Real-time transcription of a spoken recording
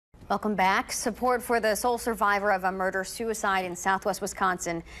Welcome back. Support for the sole survivor of a murder-suicide in southwest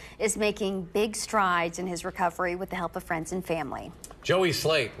Wisconsin is making big strides in his recovery with the help of friends and family. Joey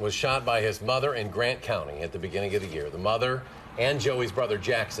Slaight was shot by his mother in Grant County at the beginning of the year. The mother and Joey's brother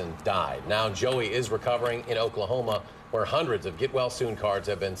Jackson died. Now Joey is recovering in Oklahoma, where hundreds of get well soon cards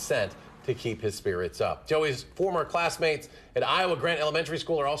have been sent to keep his spirits up. Joey's former classmates at Iowa Grant Elementary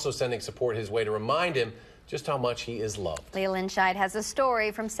School are also sending support his way to remind him just how much he is loved. Leah Linscheid has a story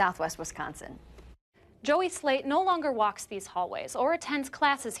from southwest Wisconsin. Joey Slaight no longer walks these hallways or attends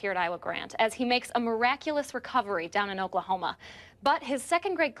classes here at Iowa Grant as he makes a miraculous recovery down in Oklahoma. But his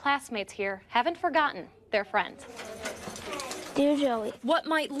second grade classmates here haven't forgotten their friend. Dear Joey, what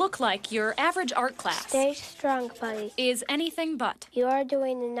might look like your average art class stay strong, buddy, is anything but. You are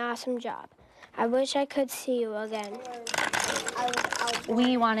doing an awesome job. I wish I could see you again.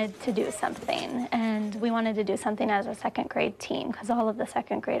 We wanted to do something, and we wanted to do something as a second grade team because all of the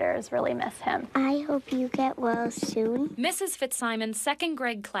second graders really miss him. I hope you get well soon. Mrs. Fitzsimon's second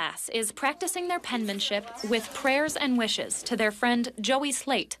grade class is practicing their penmanship with prayers and wishes to their friend Joey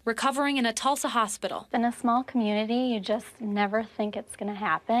Slaight, recovering in a Tulsa hospital. In a small community, you just never think it's going to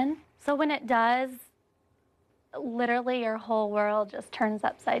happen. So when it does, literally your whole world just turns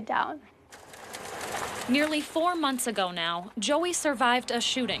upside down. Nearly 4 months ago now, Joey survived a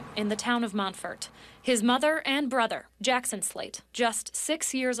shooting in the town of Montfort. His mother and brother, Jackson Slaight, just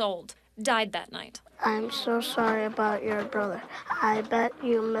 6 years old, died that night. I'm so sorry about your brother. I bet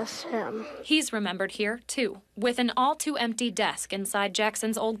you miss him. He's remembered here, too, with an all-too-empty desk inside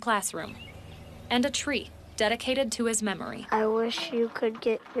Jackson's old classroom and a tree dedicated to his memory. I wish you could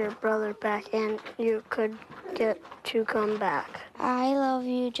get your brother back and you could get to come back. I love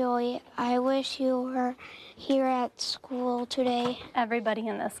you, Joey. I wish you were here at school today. Everybody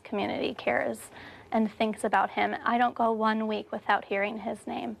in this community cares and thinks about him. I don't go 1 week without hearing his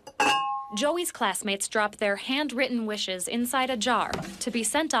name. Joey's classmates drop their handwritten wishes inside a jar to be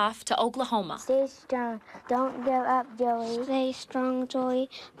sent off to Oklahoma. Stay strong. Don't give up, Joey. Stay strong, Joey.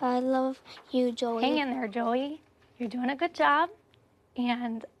 I love you, Joey. Hang in there, Joey. You're doing a good job,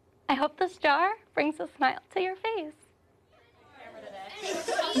 and I hope this jar brings a smile to your face.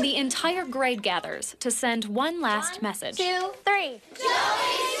 The entire grade gathers to send one last message. 1, 2, 3. Joey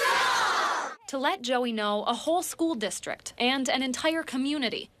strong! To let Joey know a whole school district and an entire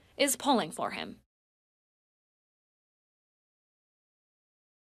community is pulling for him.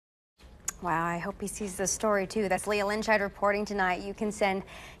 Wow, I hope he sees this story too. That's Leah Linscheid reporting tonight. You can send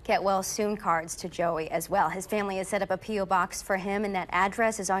Get Well Soon cards to Joey as well. His family has set up a P.O. box for him, and that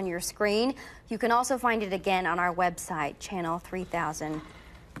address is on your screen. You can also find it again on our website, channel3000.com.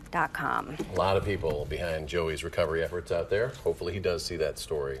 A lot of people behind Joey's recovery efforts out there. Hopefully he does see that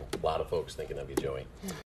story. A lot of folks thinking of you, Joey.